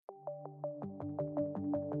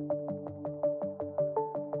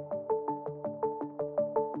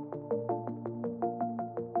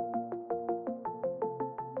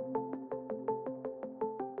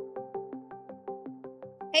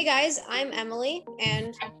Hey guys, I'm Emily,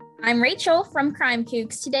 and I'm Rachel from Crime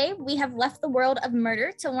Kooks. Today, we have left the world of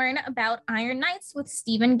murder to learn about Iron Knights with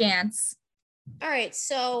Stephen Gantz. all right,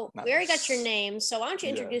 so we already got your name, so why don't you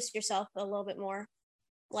Yeah. introduce yourself a little bit more?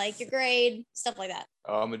 Like your grade, stuff like that.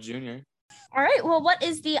 I'm a junior. All right, well, what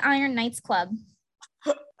is the Iron Knights Club?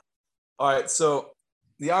 All right, so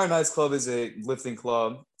the Iron Knights Club is a lifting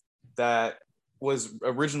club that was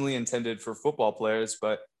originally intended for football players,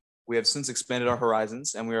 but we have since expanded our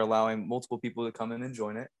horizons and we are allowing multiple people to come in and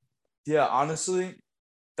join it. Yeah, honestly,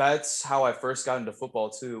 that's how I first got into football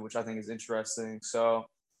too, which I think is interesting. So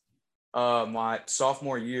my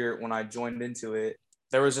sophomore year when I joined into it,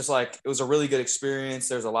 there was just like, it was a really good experience.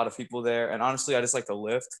 There's a lot of people there. And honestly, I just like to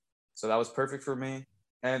lift. So that was perfect for me.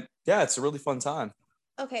 And yeah, it's a really fun time.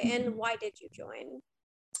 Okay, and why did you join?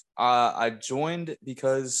 I joined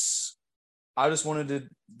because I just wanted to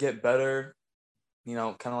get better,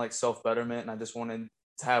 kind of like self-betterment. And I just wanted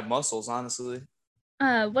to have muscles, honestly.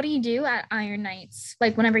 What do you do at Iron Knights?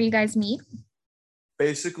 Like whenever you guys meet?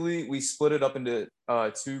 Basically, we split it up into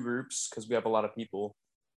two groups because we have a lot of people.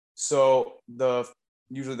 So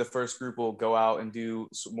usually the first group will go out and do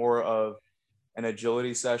more of an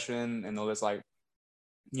agility session, and they'll just like,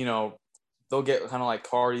 they'll get kind of like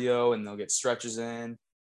cardio and they'll get stretches in.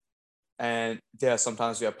 And yeah,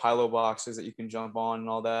 sometimes we have pilo boxes that you can jump on and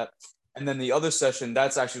all that. And then the other session,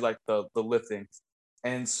 that's actually like the lifting.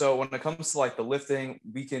 And so when it comes to like the lifting,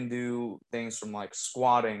 we can do things from like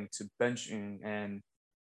squatting to benching and,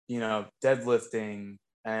 deadlifting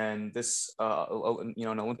and this, an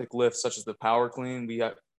Olympic lift such as the power clean. We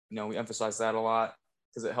emphasize that a lot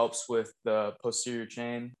because it helps with the posterior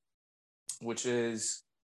chain, which is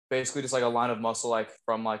basically just like a line of muscle, like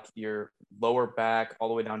from like your lower back all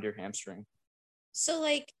the way down to your hamstring. So,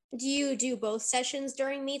 like, do you do both sessions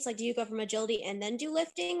during meets? Like, do you go from agility and then do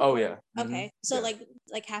lifting? Oh, or- yeah. Okay, so Yeah.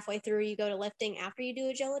 like halfway through, you go to lifting after you do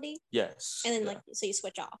agility, Yes. and then Yeah. so you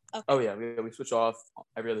switch off. Okay. Oh yeah, we switch off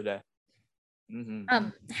every other day.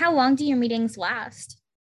 How long do your meetings last?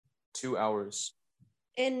 2 hours.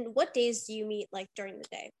 And what days do you meet like during the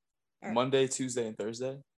day? Or- Monday, Tuesday, and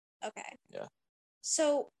Thursday. Okay. Yeah.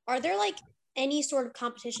 So, are there like any sort of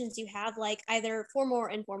competitions you have, like either formal or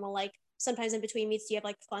informal? Like sometimes in between meets, do you have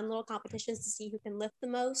like fun little competitions to see who can lift the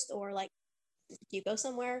most, or like do you go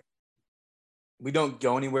somewhere? We don't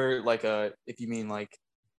go anywhere like if you mean like,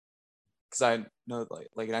 because I know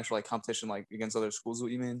like an actual like competition like against other schools.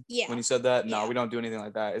 What you mean? Yeah. When you said that, no, Yeah. we don't do anything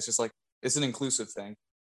like that. It's just like it's an inclusive thing,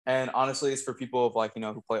 and honestly, it's for people of like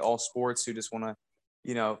who play all sports who just want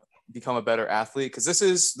to become a better athlete. Because this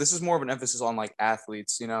is more of an emphasis on like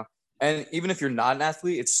athletes, and even if you're not an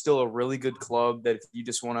athlete, it's still a really good club that if you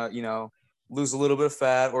just want to lose a little bit of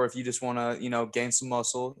fat, or if you just want to gain some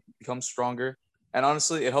muscle, become stronger, and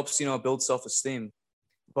honestly, it helps build self-esteem.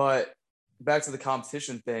 But back to the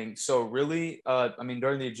competition thing. So really,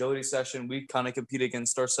 during the agility session, we kind of compete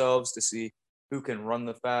against ourselves to see who can run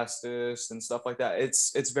the fastest and stuff like that.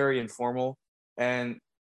 It's very informal, and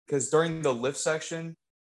because during the lift section,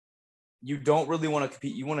 you don't really want to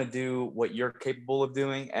compete. You want to do what you're capable of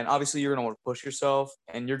doing, and obviously, you're gonna want to push yourself,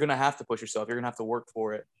 and you're gonna have to push yourself. You're gonna have to work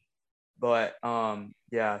for it. But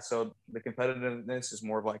yeah. So the competitiveness is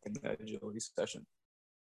more of like an agility session.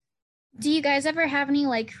 Do you guys ever have any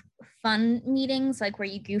like fun meetings, like where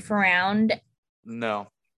you goof around? No,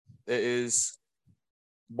 it is.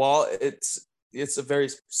 While it's a very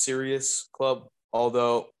serious club,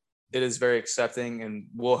 although it is very accepting and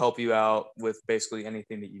will help you out with basically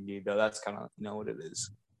anything that you need. Though that's kind of what it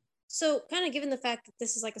is. So, kind of given the fact that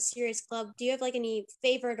this is like a serious club, do you have like any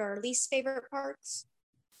favorite or least favorite parts?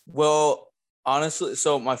 Well, honestly,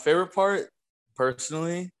 so my favorite part,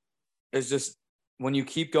 personally, is just when you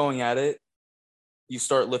keep going at it, you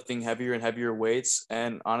start lifting heavier and heavier weights.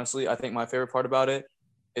 And honestly, I think my favorite part about it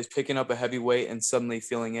is picking up a heavy weight and suddenly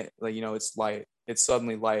feeling it like, it's light. It's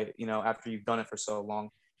suddenly light, after you've done it for so long.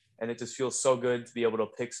 And it just feels so good to be able to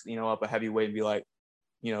pick, up a heavy weight and be like,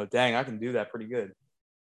 dang, I can do that pretty good.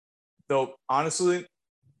 Though, honestly,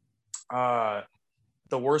 the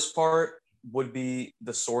worst part would be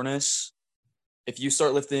the soreness. If you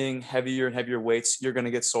start lifting heavier and heavier weights, you're going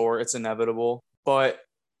to get sore. It's inevitable. But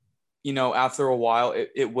after a while,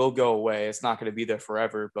 it will go away. It's not going to be there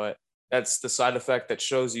forever, but that's the side effect that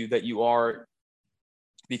shows you that you are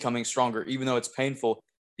becoming stronger. Even though it's painful,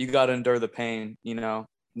 you got to endure the pain,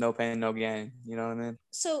 no pain, no gain. You know what I mean?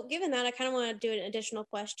 So, given that, I kind of want to do an additional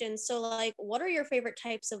question. So, like, what are your favorite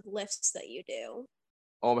types of lifts that you do?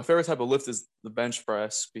 Oh, my favorite type of lift is the bench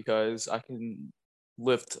press because I can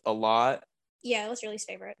lift a lot. Yeah, what's your least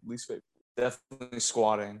favorite? Least favorite, definitely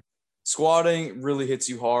squatting. Squatting really hits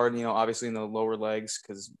you hard, obviously in the lower legs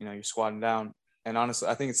because, you're squatting down. And honestly,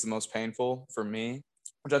 I think it's the most painful for me,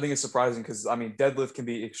 which I think is surprising because, deadlift can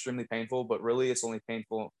be extremely painful, but really it's only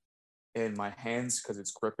painful in my hands because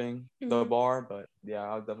it's gripping the bar. But yeah,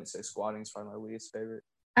 I would definitely say squatting is probably my least favorite.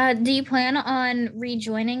 Do you plan on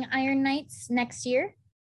rejoining Iron Knights next year?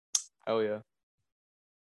 Hell yeah.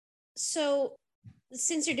 So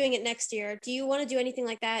since you're doing it next year, do you want to do anything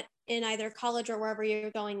like that in either college or wherever you're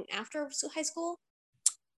going after high school?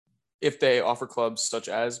 If they offer clubs such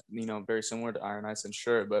as, very similar to Iron Knights, then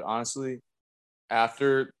sure. But honestly,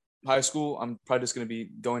 after high school, I'm probably just going to be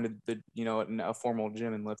going to a formal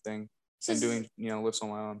gym and lifting and doing, lifts on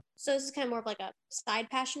my own. So this is kind of more of like a side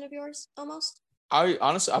passion of yours almost? I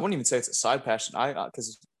wouldn't even say it's a side passion.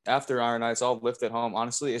 Because after Iron Knights, I'll lift at home.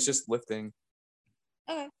 Honestly, it's just lifting.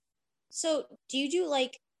 Okay. So do you do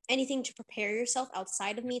like anything to prepare yourself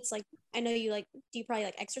outside of meets? Like I know you do you probably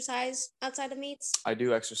like exercise outside of meets? I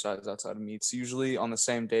do exercise outside of meets. Usually on the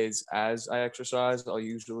same days as I exercise, I'll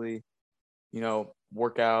usually,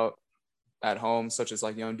 work out at home, such as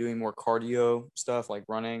doing more cardio stuff like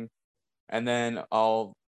running. And then I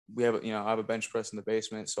have a bench press in the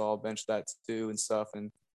basement, so I'll bench that too and stuff.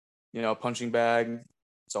 And, punching bag,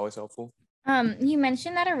 it's always helpful. You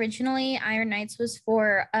mentioned that originally Iron Knights was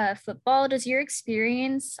for football. Does your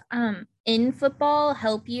experience in football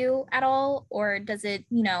help you at all, or does it,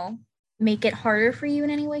 make it harder for you in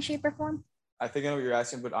any way, shape, or form? I think I know what you're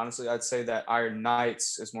asking, but honestly, I'd say that Iron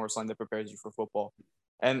Knights is more something that prepares you for football.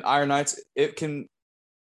 And Iron Knights,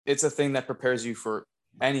 it's a thing that prepares you for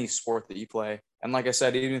any sport that you play. And like I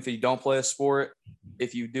said, even if you don't play a sport,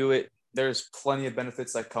 if you do it, there's plenty of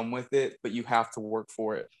benefits that come with it, but you have to work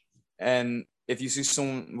for it. And if you see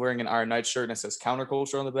someone wearing an Iron Knight shirt and it says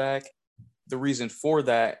counterculture on the back, the reason for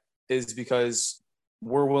that is because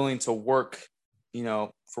we're willing to work,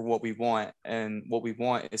 for what we want. And what we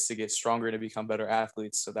want is to get stronger and to become better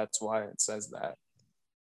athletes. So that's why it says that.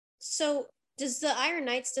 So does the Iron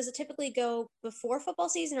Knights, does it typically go before football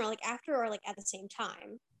season or like after or like at the same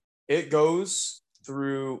time? It goes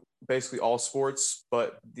through basically all sports,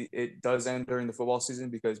 but it does end during the football season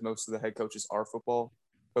because most of the head coaches are football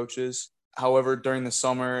coaches. However, during the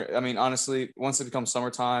summer, honestly, once it becomes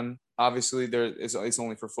summertime, obviously it's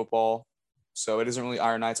only for football. So it isn't really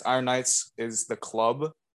Iron Knights. Iron Knights is the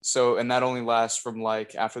club. So, and that only lasts from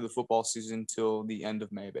after the football season till the end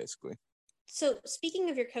of May, basically. So speaking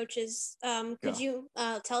of your coaches, could you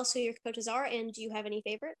tell us who your coaches are and do you have any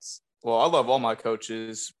favorites? Well, I love all my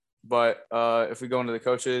coaches, but if we go into the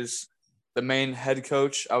coaches, the main head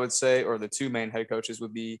coach, I would say, or the two main head coaches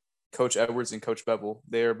would be Coach Edwards and Coach Bevel.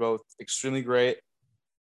 They are both extremely great.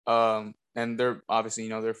 And they're obviously,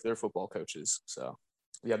 they're football coaches. So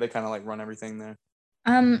yeah, they kind of run everything there.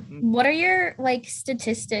 What are your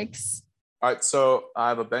statistics? All right. So I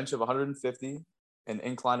have a bench of 150, an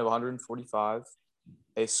incline of 145,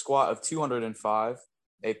 a squat of 205,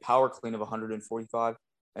 a power clean of 145,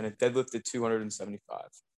 and a deadlift of 275.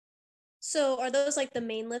 So are those the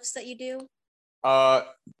main lifts that you do?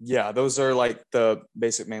 Yeah, those are the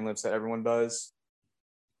basic main lifts that everyone does.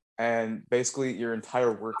 And basically your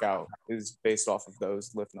entire workout is based off of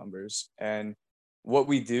those lift numbers. And what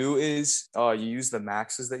we do is you use the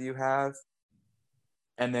maxes that you have,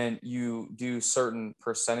 and then you do certain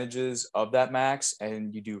percentages of that max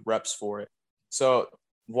and you do reps for it. So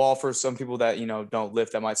while for some people that, don't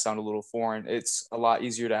lift, that might sound a little foreign, it's a lot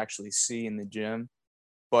easier to actually see in the gym.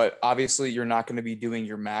 But obviously you're not going to be doing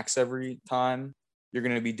your max every time. You're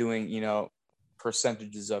going to be doing,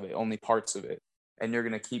 percentages of it, only parts of it. And you're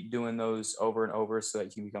going to keep doing those over and over so that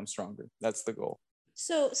you can become stronger. That's the goal.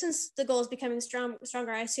 So since the goal is becoming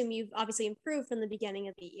stronger, I assume you've obviously improved from the beginning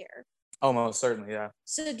of the year. Oh, most certainly, yeah.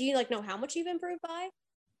 So do you know how much you've improved by?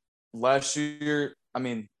 Last year, I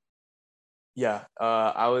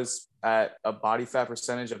was at a body fat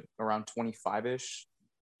percentage of around 25-ish,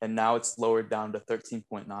 and now it's lowered down to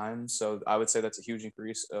 13.9. So I would say that's a huge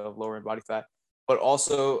increase of lowering body fat. But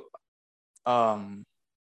also, I'm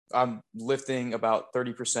lifting about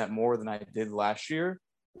 30% more than I did last year,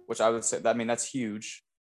 which I would say, that's huge.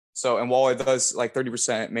 So, and while it does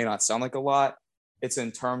 30%, it may not sound like a lot, it's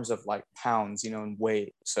in terms of pounds, and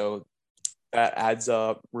weight. So that adds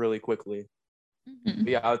up really quickly. Mm-hmm.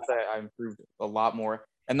 But yeah, I would say I improved a lot more.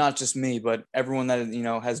 And not just me, but everyone that,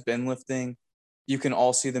 has been lifting, you can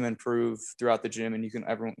all see them improve throughout the gym, and you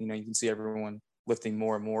can see everyone lifting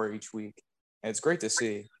more and more each week. And it's great to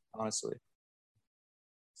see, honestly.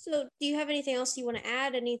 So do you have anything else you want to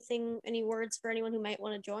add? Any words for anyone who might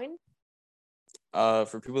want to join?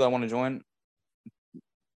 For people that want to join,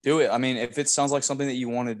 do it. If it sounds like something that you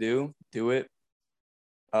want to do it.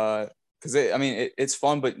 Because it's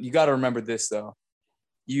fun, but you got to remember this though.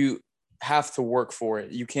 You have to work for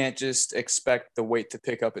it. You can't just expect the weight to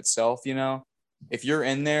pick up itself. If you're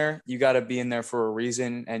in there, you got to be in there for a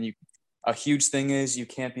reason. And a huge thing is you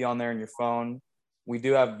can't be on there on your phone. We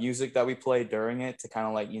do have music that we play during it to kind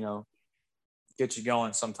of like, get you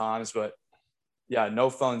going sometimes, but yeah, no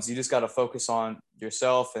phones. You just got to focus on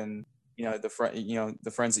yourself and,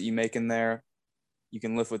 the friends that you make in there, you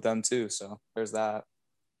can live with them too. So there's that.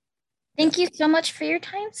 Thank you so much for your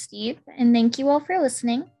time, Steve. And thank you all for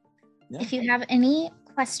listening. Yeah. If you have any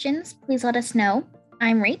questions, please let us know.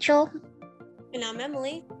 I'm Rachel. And I'm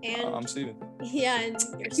Emily. And I'm Steven. Yeah, and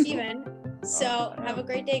you're Steven. So have a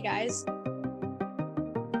great day, guys.